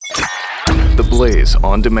TheBlaze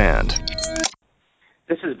on demand.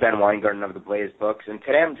 This is Ben Weingarten of TheBlaze Books, and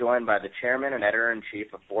today I'm joined by the chairman and editor-in-chief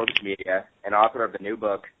of Forbes Media and author of the new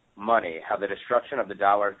book, Money, How the Destruction of the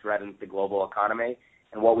Dollar Threatens the Global Economy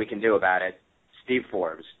and What We Can Do About It, Steve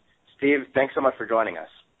Forbes. Steve, thanks so much for joining us.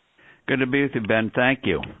 Good to be with you, Ben. Thank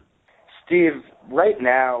you. Steve, right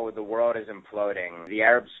now the world is imploding. The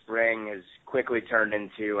Arab Spring has quickly turned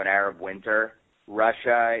into an Arab winter.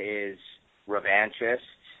 Russia is revanchist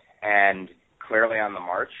and clearly on the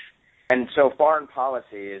march. And so foreign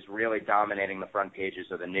policy is really dominating the front pages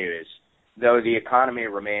of the news, though the economy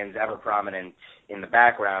remains ever prominent in the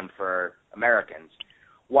background for Americans.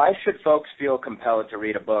 Why should folks feel compelled to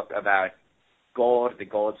read a book about gold, the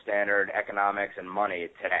gold standard, economics, and money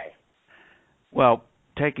today? Well,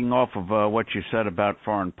 taking off of what you said about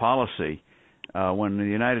foreign policy, when the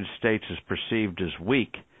United States is perceived as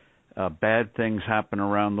weak, bad things happen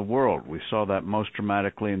around the world. We saw that most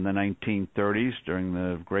dramatically in the 1930s during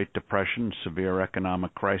the Great Depression, severe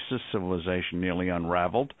economic crisis, civilization nearly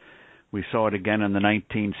unraveled. We saw it again in the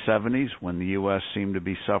 1970s when the U.S. seemed to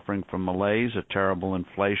be suffering from malaise, a terrible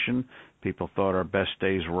inflation. People thought our best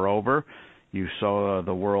days were over. You saw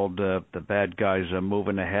the world, the bad guys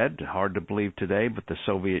moving ahead. Hard to believe today, but the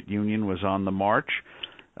Soviet Union was on the march.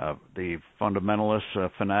 The fundamentalist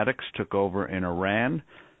fanatics took over in Iran.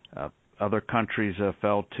 Other countries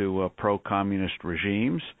fell to pro-communist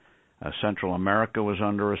regimes. Central America was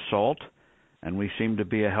under assault, and we seem to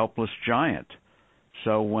be a helpless giant.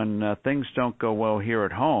 So when things don't go well here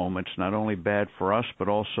at home, it's not only bad for us, but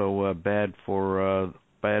also bad for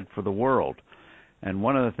the world. And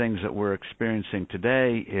one of the things that we're experiencing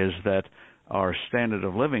today is that our standard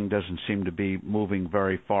of living doesn't seem to be moving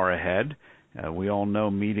very far ahead. We all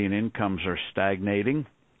know median incomes are stagnating.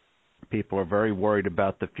 People are very worried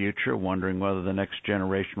about the future, wondering whether the next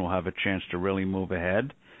generation will have a chance to really move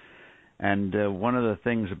ahead. And one of the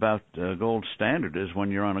things about gold standard is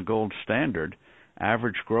when you're on a gold standard,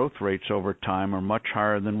 average growth rates over time are much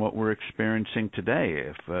higher than what we're experiencing today.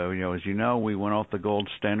 If as you know, we went off the gold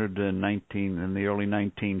standard in the early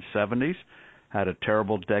 1970s, had a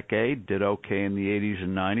terrible decade, did okay in the 80s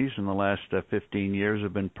and 90s, and the last 15 years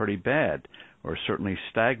have been pretty bad, or certainly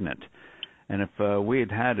stagnant. And if we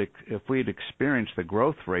had experienced the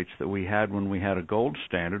growth rates that we had when we had a gold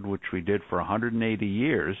standard, which we did for 180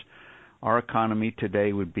 years, our economy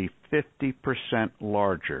today would be 50%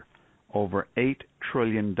 larger, over $8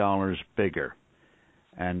 trillion bigger.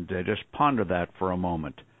 And just ponder that for a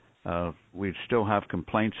moment. We'd still have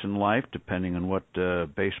complaints in life, depending on what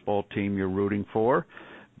baseball team you're rooting for.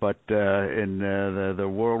 But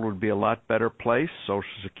the world would be a lot better place. Social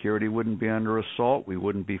Security wouldn't be under assault. We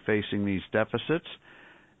wouldn't be facing these deficits.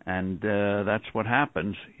 And that's what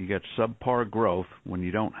happens. You get subpar growth when you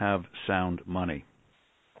don't have sound money.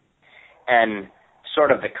 And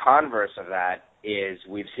sort of the converse of that is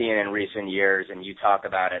we've seen in recent years, and you talk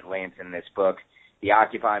about at length in this book, the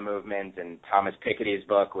Occupy movement and Thomas Piketty's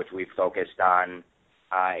book, which we've focused on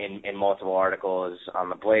in multiple articles on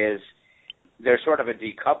The Blaze. There's sort of a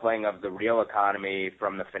decoupling of the real economy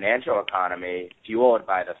from the financial economy fueled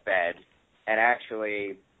by the Fed. And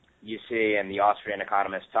actually, you see, and the Austrian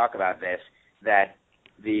economists talk about this, that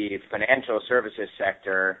the financial services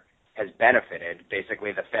sector has benefited.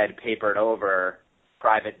 Basically, the Fed papered over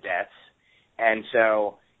private debts. And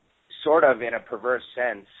so, sort of in a perverse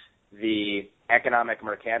sense, the economic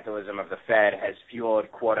mercantilism of the Fed has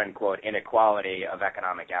fueled, quote-unquote, inequality of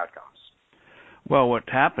economic outcomes. Well, what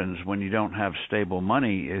happens when you don't have stable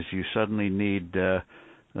money is you suddenly need the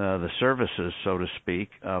services, so to speak,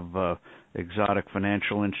 of exotic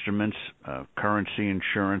financial instruments, currency,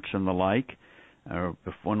 insurance, and the like.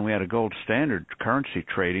 When we had a gold standard, currency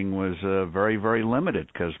trading was very, very limited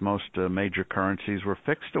because most major currencies were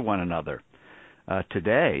fixed to one another.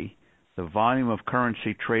 Today, the volume of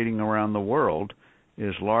currency trading around the world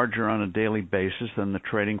is larger on a daily basis than the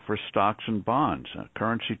trading for stocks and bonds.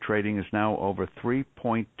 Currency trading is now over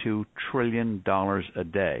 $3.2 trillion a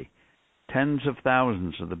day. Tens of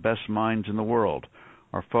thousands of the best minds in the world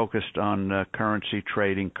are focused on currency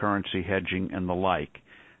trading, currency hedging, and the like.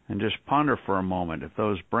 And just ponder for a moment, if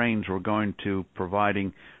those brains were going to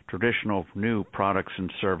providing traditional new products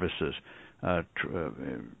and services,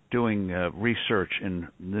 doing research in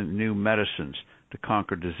new medicines to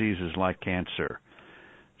conquer diseases like cancer.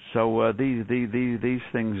 So these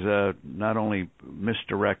things not only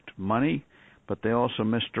misdirect money, but they also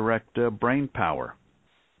misdirect brain power.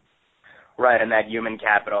 Right, and that human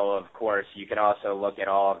capital, of course, you can also look at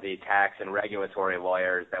all of the tax and regulatory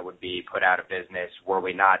lawyers that would be put out of business were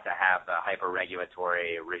we not to have the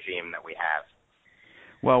hyper-regulatory regime that we have.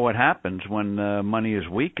 Well, what happens when money is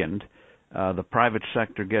weakened, the private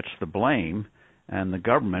sector gets the blame, and the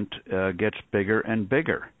government gets bigger and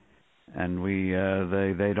bigger. And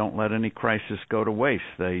they don't let any crisis go to waste.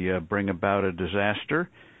 They bring about a disaster,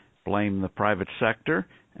 blame the private sector,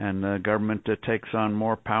 and the government takes on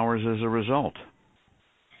more powers as a result.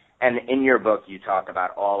 And in your book, you talk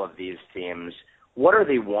about all of these themes. What are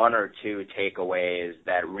the one or two takeaways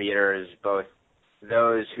that readers, both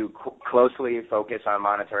those who closely focus on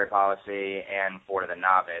monetary policy and for the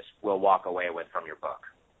novice, will walk away with from your book?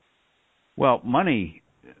 Well, money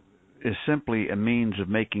is simply a means of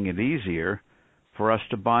making it easier for us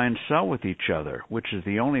to buy and sell with each other, which is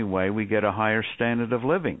the only way we get a higher standard of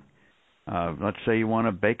living. Let's say you want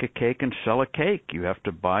to bake a cake and sell a cake. You have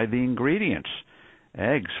to buy the ingredients: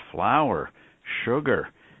 eggs, flour, sugar,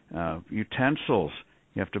 utensils.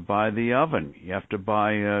 You have to buy the oven. You have to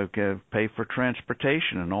pay for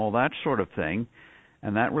transportation and all that sort of thing.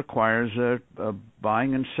 And that requires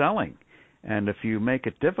buying and selling. And if you make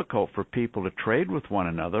it difficult for people to trade with one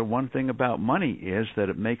another, one thing about money is that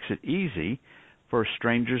it makes it easy for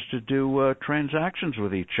strangers to do transactions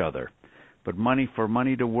with each other. But for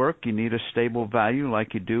money to work, you need a stable value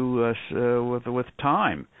like you do with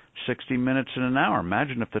time, 60 minutes in an hour.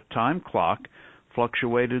 Imagine if the time clock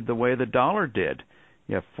fluctuated the way the dollar did.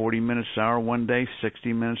 You have 40 minutes an hour one day,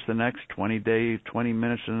 60 minutes the next, 20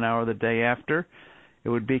 minutes in an hour the day after. It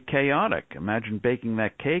would be chaotic. Imagine baking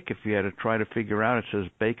that cake if you had to try to figure out, it says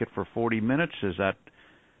bake it for 40 minutes. Is that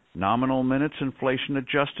nominal minutes,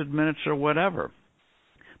 inflation-adjusted minutes, or whatever?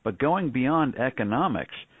 But going beyond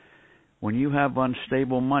economics, when you have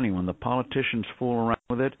unstable money, when the politicians fool around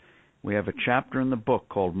with it, we have a chapter in the book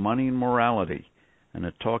called Money and Morality, and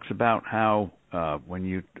it talks about how when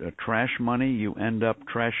you trash money, you end up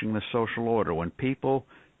trashing the social order. When people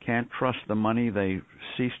can't trust the money, they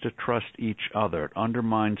cease to trust each other. It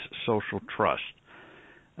undermines social trust.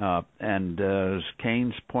 And as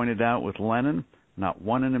Keynes pointed out with Lenin, not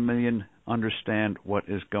one in a million understand what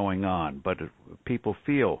is going on, but people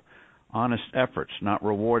feel honest efforts not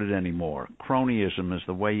rewarded anymore. Cronyism is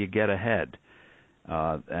the way you get ahead.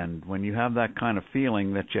 And when you have that kind of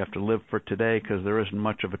feeling that you have to live for today because there isn't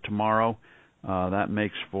much of a tomorrow, that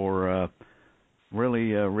makes for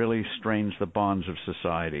really strains the bonds of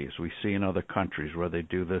society, as we see in other countries where they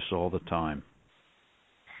do this all the time.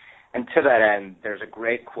 And to that end, there's a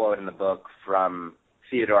great quote in the book from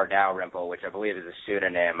Theodore Dalrymple, which I believe is a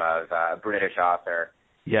pseudonym of a British author.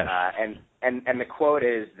 Yes. And the quote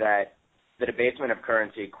is that the debasement of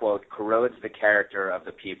currency, quote, corrodes the character of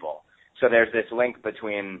the people. So there's this link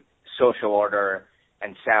between social order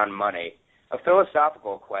and sound money. A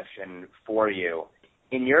philosophical question for you.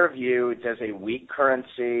 In your view, does a weak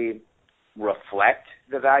currency reflect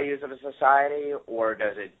the values of a society, or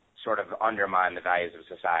does it sort of undermine the values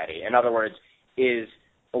of society? In other words, is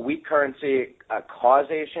a weak currency a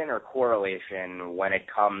causation or correlation when it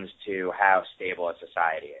comes to how stable a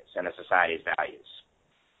society is and a society's values?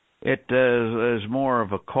 It is more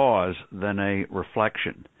of a cause than a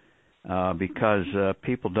reflection, because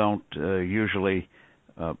people don't usually,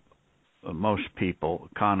 most people,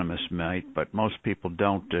 economists might, but most people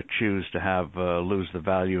don't choose to have lose the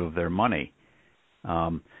value of their money.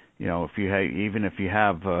 Even if you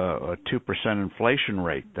have a 2% inflation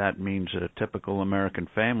rate, that means a typical American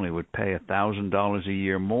family would pay $1,000 a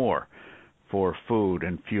year more for food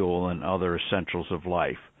and fuel and other essentials of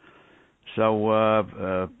life.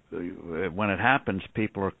 So when it happens,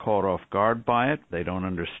 people are caught off guard by it. They don't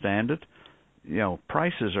understand it.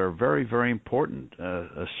 Prices are very, very important,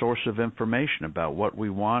 a source of information about what we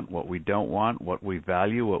want, what we don't want, what we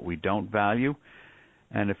value, what we don't value.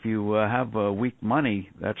 And if you have weak money,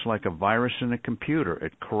 that's like a virus in a computer.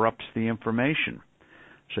 It corrupts the information.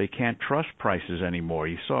 So you can't trust prices anymore.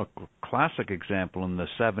 You saw a classic example in the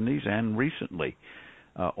 70s and recently.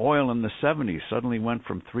 Oil in the 70s suddenly went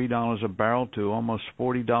from $3 a barrel to almost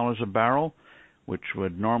 $40 a barrel, which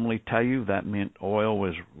would normally tell you that meant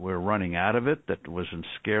we're running out of it, that it was in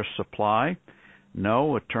scarce supply.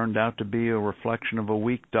 No, it turned out to be a reflection of a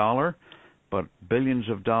weak dollar, but billions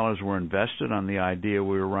of dollars were invested on the idea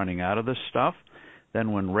we were running out of this stuff.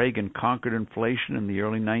 Then when Reagan conquered inflation in the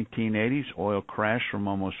early 1980s, oil crashed from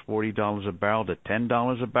almost $40 a barrel to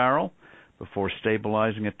 $10 a barrel before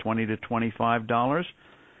stabilizing at $20 to $25.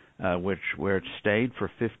 Where it stayed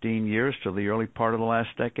for 15 years till the early part of the last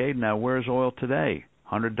decade. Now, where's oil today?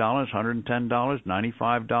 $100, $110,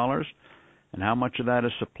 $95? And how much of that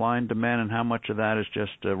is supply and demand, and how much of that is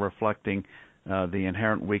just reflecting the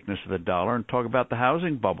inherent weakness of the dollar? And talk about the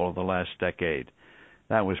housing bubble of the last decade.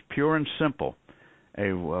 That was pure and simple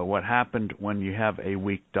what happened when you have a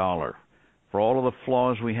weak dollar. For all of the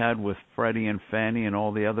flaws we had with Freddie and Fannie and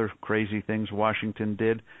all the other crazy things Washington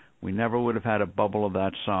did, we never would have had a bubble of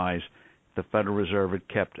that size if the Federal Reserve had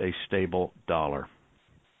kept a stable dollar.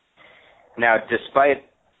 Now, despite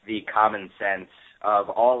the common sense of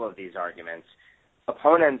all of these arguments,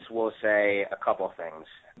 opponents will say a couple things.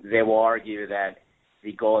 They will argue that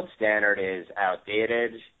the gold standard is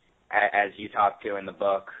outdated. As you talk to in the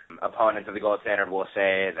book, opponents of the gold standard will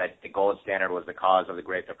say that the gold standard was the cause of the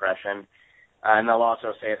Great Depression. And they'll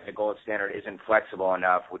also say that the gold standard isn't flexible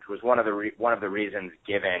enough, which was one of the reasons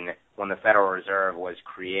given when the Federal Reserve was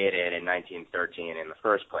created in 1913 in the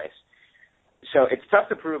first place. So it's tough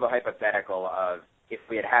to prove a hypothetical of if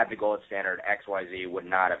we had had the gold standard, XYZ would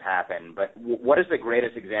not have happened. But what is the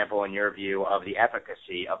greatest example, in your view, of the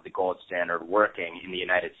efficacy of the gold standard working in the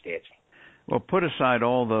United States? Well, put aside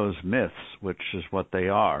all those myths, which is what they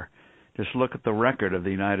are. Just look at the record of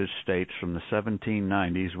the United States from the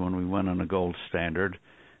 1790s when we went on a gold standard.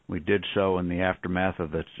 We did so in the aftermath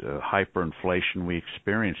of the hyperinflation we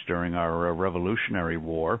experienced during our Revolutionary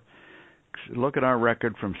War. Look at our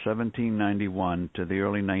record from 1791 to the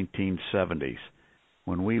early 1970s,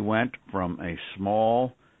 when we went from a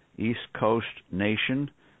small East Coast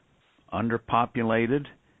nation, underpopulated,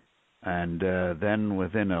 and then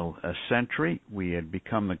within a century we had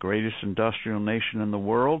become the greatest industrial nation in the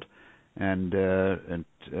world, and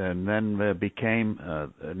then became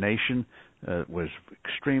a nation that was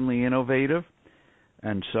extremely innovative.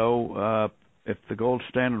 And so if the gold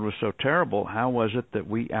standard was so terrible, how was it that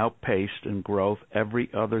we outpaced in growth every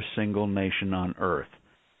other single nation on earth?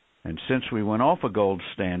 And since we went off a gold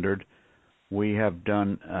standard, we have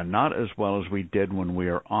done not as well as we did when we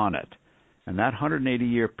were on it. And that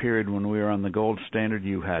 180-year period when we were on the gold standard,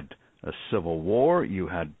 you had a civil war, you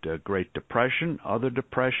had Great Depression, other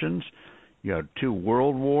depressions, you had 2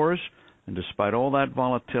 world wars, and despite all that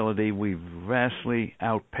volatility, we vastly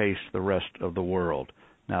outpaced the rest of the world.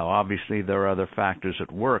 Now, obviously, there are other factors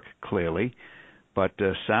at work, clearly, but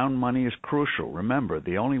sound money is crucial. Remember,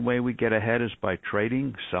 the only way we get ahead is by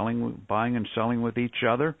trading, selling, buying and selling with each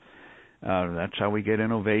other. That's how we get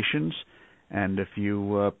innovations. And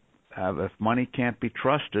if money can't be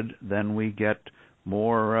trusted, then we get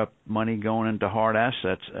more money going into hard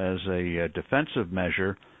assets as a defensive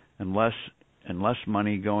measure, and less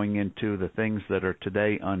money going into the things that are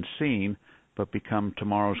today unseen but become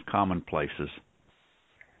tomorrow's commonplaces.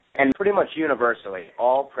 And pretty much universally,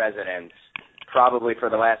 all presidents, probably for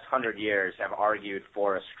the last 100 years, have argued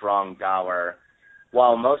for a strong dollar,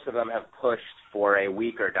 while most of them have pushed for a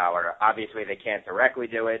weaker dollar. Obviously, they can't directly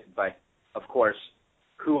do it, but, of course,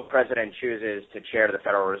 who a president chooses to chair the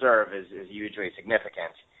Federal Reserve is hugely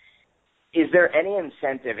significant. Is there any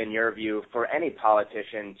incentive, in your view, for any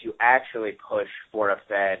politician to actually push for a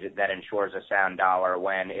Fed that ensures a sound dollar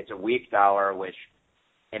when it's a weak dollar which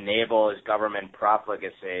enables government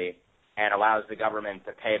profligacy and allows the government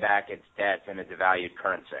to pay back its debts in a devalued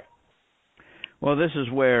currency? Well, this is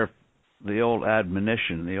where the old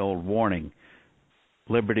admonition, the old warning,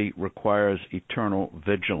 liberty requires eternal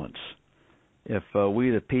vigilance. If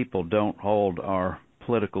we the people don't hold our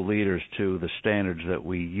political leaders to the standards that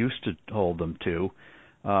we used to hold them to,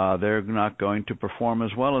 they're not going to perform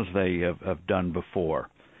as well as they have done before.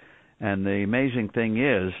 And the amazing thing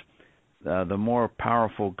is, the more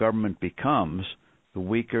powerful government becomes, the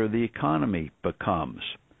weaker the economy becomes.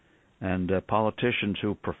 And politicians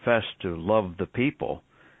who profess to love the people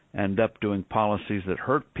end up doing policies that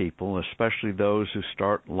hurt people, especially those who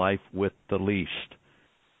start life with the least.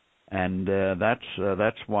 And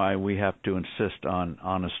that's why we have to insist on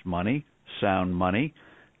honest money, sound money,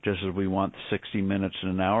 just as we want 60 minutes in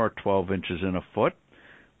an hour, 12 inches in a foot.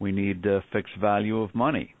 We need fixed value of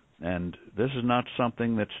money. And this is not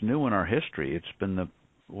something that's new in our history.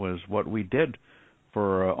 Was what we did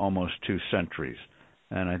for almost 2 centuries.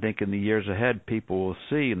 And I think in the years ahead, people will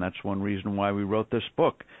see, and that's one reason why we wrote this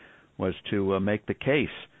book, was to make the case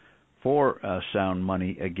for sound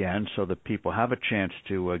money again, so that people have a chance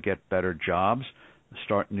to get better jobs,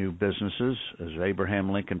 start new businesses, as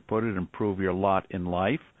Abraham Lincoln put it, improve your lot in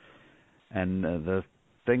life. And the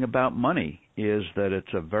thing about money is that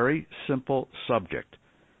it's a very simple subject.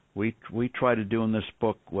 We try to do in this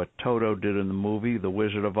book what Toto did in the movie The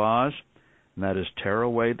Wizard of Oz, and that is tear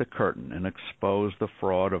away the curtain and expose the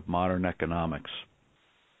fraud of modern economics.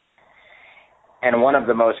 And one of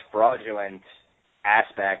the most fraudulent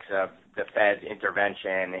aspects of the Fed's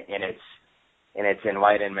intervention in its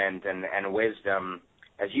enlightenment and wisdom,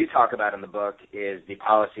 as you talk about in the book, is the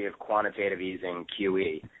policy of quantitative easing,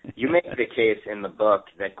 QE. You make the case in the book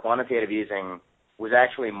that quantitative easing was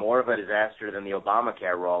actually more of a disaster than the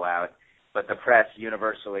Obamacare rollout, but the press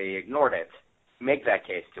universally ignored it. Make that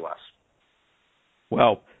case to us.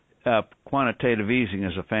 Well, quantitative easing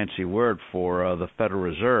is a fancy word for the Federal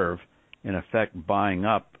Reserve, in effect, buying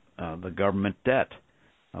up the government debt.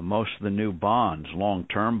 Most of the new bonds,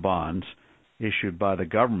 long-term bonds, issued by the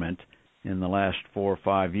government in the last 4 or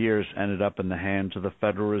 5 years ended up in the hands of the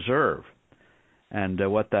Federal Reserve. And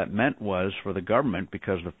what that meant was for the government,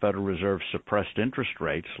 because the Federal Reserve suppressed interest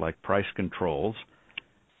rates like price controls,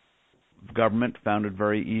 the government found it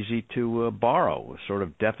very easy to borrow, a sort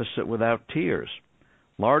of deficit without tears.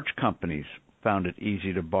 Large companies found it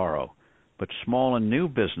easy to borrow, but small and new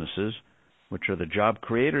businesses, which are the job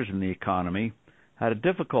creators in the economy, had a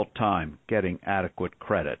difficult time getting adequate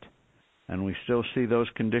credit. And we still see those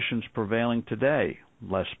conditions prevailing today,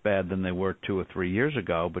 less bad than they were 2 or 3 years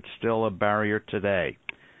ago, but still a barrier today,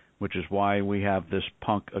 which is why we have this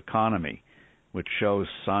punk economy, which shows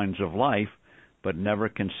signs of life, but never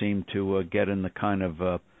can seem to get in the kind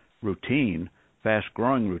of routine,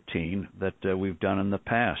 fast-growing routine that we've done in the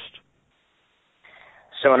past.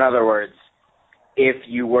 So in other words, if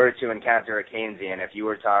you were to encounter a Keynesian, if you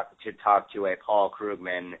were to talk to a Paul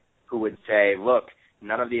Krugman who would say, look,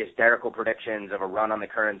 none of the hysterical predictions of a run on the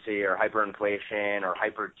currency or hyperinflation or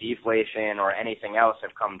hyperdeflation or anything else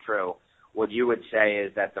have come true, what you would say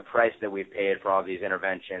is that the price that we've paid for all these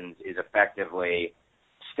interventions is effectively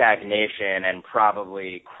stagnation and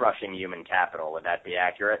probably crushing human capital. Would that be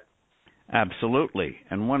accurate? Absolutely.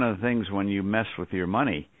 And one of the things when you mess with your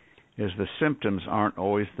money is the symptoms aren't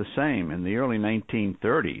always the same. In the early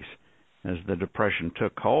 1930s, as the Depression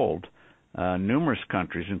took hold, numerous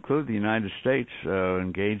countries, including the United States,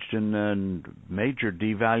 engaged in major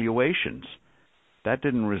devaluations. That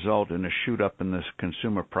didn't result in a shoot up in this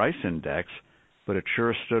consumer price index, but it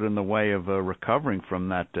sure stood in the way of recovering from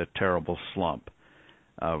that terrible slump.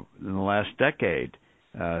 In the last decade,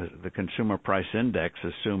 the consumer price index,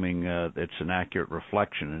 assuming it's an accurate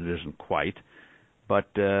reflection, it isn't quite, but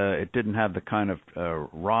it didn't have the kind of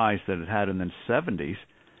rise that it had in the 70s,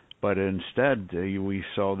 but instead we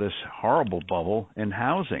saw this horrible bubble in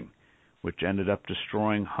housing, which ended up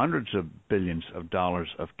destroying hundreds of billions of dollars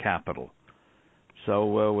of capital.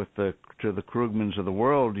 So to the Krugmans of the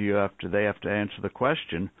world, they have to answer the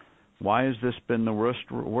question, why has this been the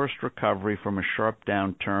worst recovery from a sharp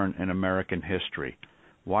downturn in American history?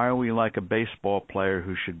 Why are we like a baseball player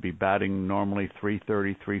who should be batting normally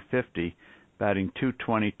 .330, .350, batting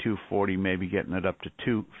 .220, .240, maybe getting it up to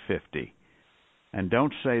 .250? And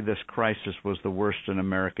don't say this crisis was the worst in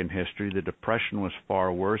American history. The Depression was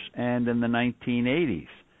far worse. And in the 1980s,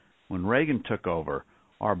 when Reagan took over,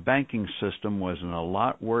 our banking system was in a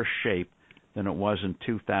lot worse shape than it was in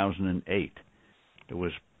 2008. There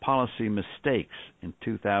was policy mistakes in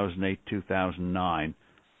 2008, 2009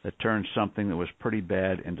 that turned something that was pretty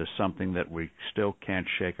bad into something that we still can't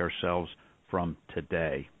shake ourselves from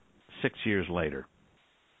today, 6 years later.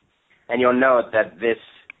 And you'll note that this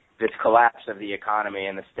collapse of the economy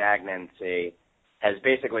and the stagnancy has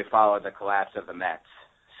basically followed the collapse of the Mets.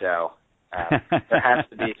 So there has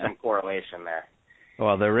to be some correlation there.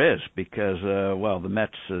 Well, there is, because, the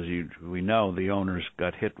Mets, as we know, the owners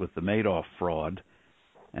got hit with the Madoff fraud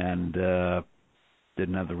and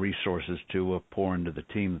didn't have the resources to pour into the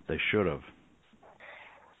team that they should have.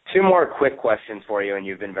 2 more quick questions for you, and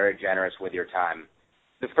you've been very generous with your time.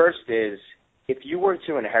 The first is, if you were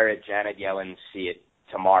to inherit Janet Yellen's seat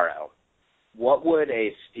tomorrow, what would a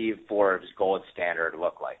Steve Forbes gold standard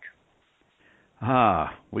look like?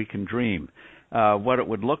 We can dream. What it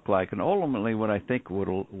would look like, and ultimately what I think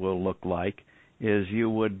will look like, is you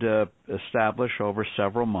would establish over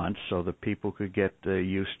several months so that people could get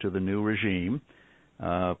used to the new regime,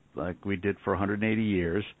 like we did for 180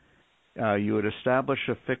 years. You would establish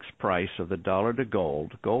a fixed price of the dollar to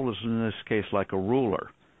gold. Gold is in this case like a ruler.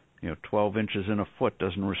 12 inches in a foot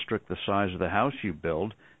doesn't restrict the size of the house you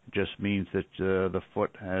build. It just means that the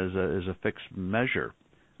foot is a fixed measure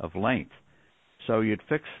of length. So you'd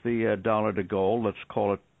fix the dollar to gold, let's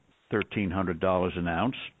call it $1,300 an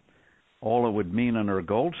ounce. All it would mean under a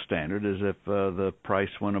gold standard is if the price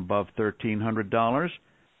went above $1,300,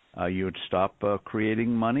 you would stop creating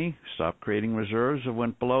money, stop creating reserves. If it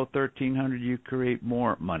went below $1,300, you create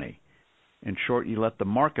more money. In short, you let the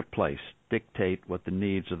marketplace dictate what the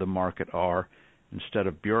needs of the market are instead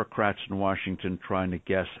of bureaucrats in Washington trying to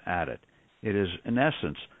guess at it. It is, in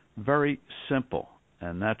essence, very simple,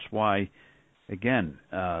 and that's why, again,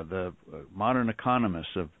 the modern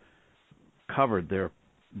economists have covered their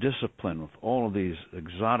discipline with all of these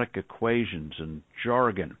exotic equations and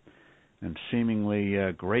jargon and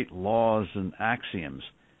seemingly great laws and axioms.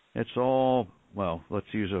 It's all, let's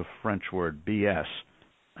use a French word, BS.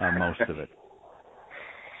 most of it.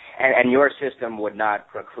 And your system would not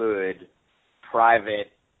preclude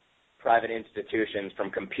private institutions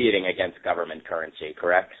from competing against government currency,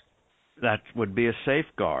 correct? That would be a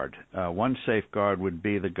safeguard. One safeguard would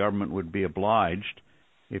be the government would be obliged,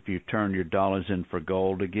 if you turn your dollars in for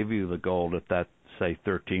gold, to give you the gold at that, say,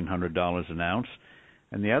 $1,300 an ounce.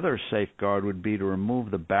 And the other safeguard would be to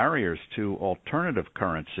remove the barriers to alternative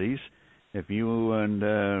currencies. If you and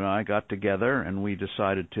I got together and we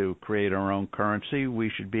decided to create our own currency, we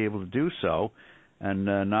should be able to do so and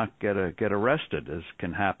not get arrested, as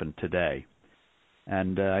can happen today.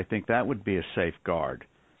 And I think that would be a safeguard.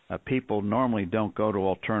 People normally don't go to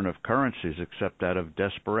alternative currencies except out of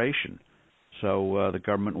desperation. So the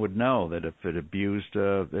government would know that if it abused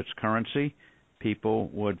its currency, people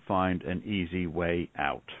would find an easy way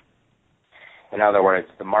out. In other words,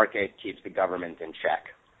 the market keeps the government in check.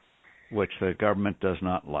 Which the government does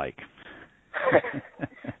not like.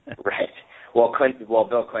 Right. Well,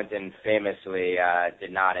 Bill Clinton famously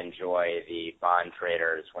did not enjoy the bond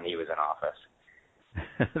traders when he was in office.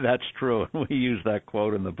 That's true. We use that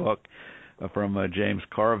quote in the book from James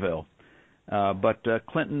Carville. But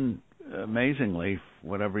Clinton, amazingly,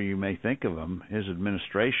 whatever you may think of him, his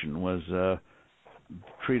administration was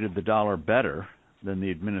treated the dollar better than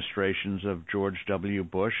the administrations of George W.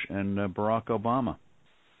 Bush and Barack Obama.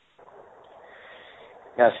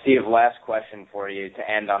 Now, Steve, last question for you to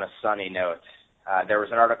end on a sunny note. There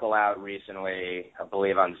was an article out recently, I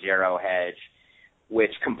believe on Zero Hedge,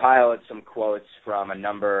 which compiled some quotes from a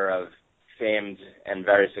number of famed and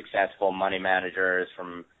very successful money managers,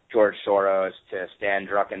 from George Soros to Stan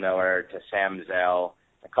Druckenmiller to Sam Zell,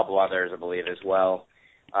 a couple others, I believe, as well,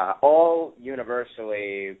 all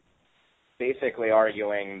universally basically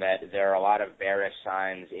arguing that there are a lot of bearish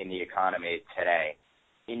signs in the economy today.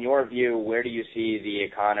 In your view, where do you see the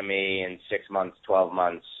economy in 6 months, 12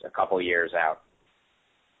 months, a couple years out?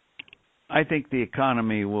 I think the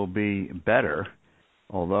economy will be better,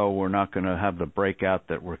 although we're not going to have the breakout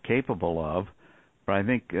that we're capable of. But I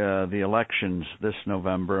think the elections this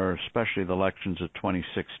November, especially the elections of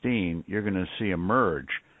 2016, you're going to see emerge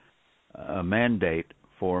a mandate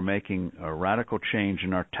for making a radical change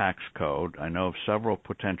in our tax code. I know of several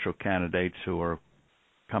potential candidates who are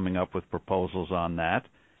coming up with proposals on that.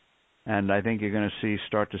 And I think you're going to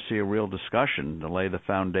start to see a real discussion to lay the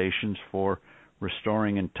foundations for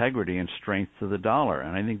restoring integrity and strength to the dollar.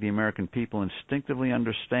 And I think the American people instinctively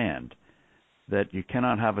understand that you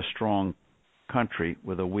cannot have a strong country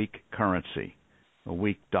with a weak currency, a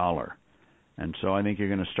weak dollar. And so I think you're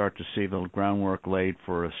going to start to see the groundwork laid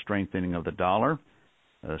for a strengthening of the dollar,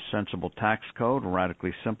 a sensible tax code, a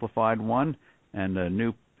radically simplified one, and a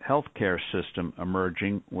new healthcare system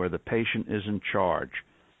emerging where the patient is in charge.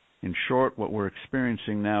 In short, what we're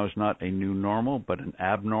experiencing now is not a new normal, but an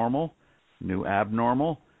abnormal, new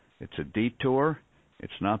abnormal. It's a detour.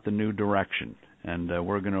 It's not the new direction. And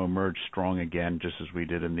we're going to emerge strong again, just as we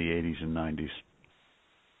did in the 80s and 90s.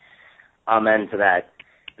 Amen to that.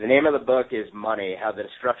 The name of the book is Money, How the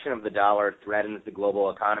Destruction of the Dollar Threatens the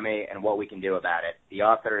Global Economy and What We Can Do About It. The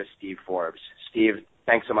author is Steve Forbes. Steve,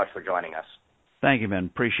 thanks so much for joining us. Thank you, Ben.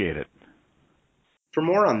 Appreciate it. For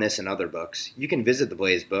more on this and other books, you can visit The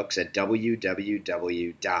Blaze Books at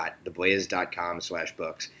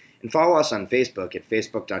www.theblaze.com/books and follow us on Facebook at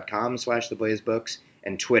facebook.com/TheBlazeBooks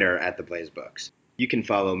and Twitter at TheBlazeBooks. You can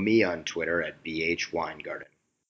follow me on Twitter at BH Weingarten.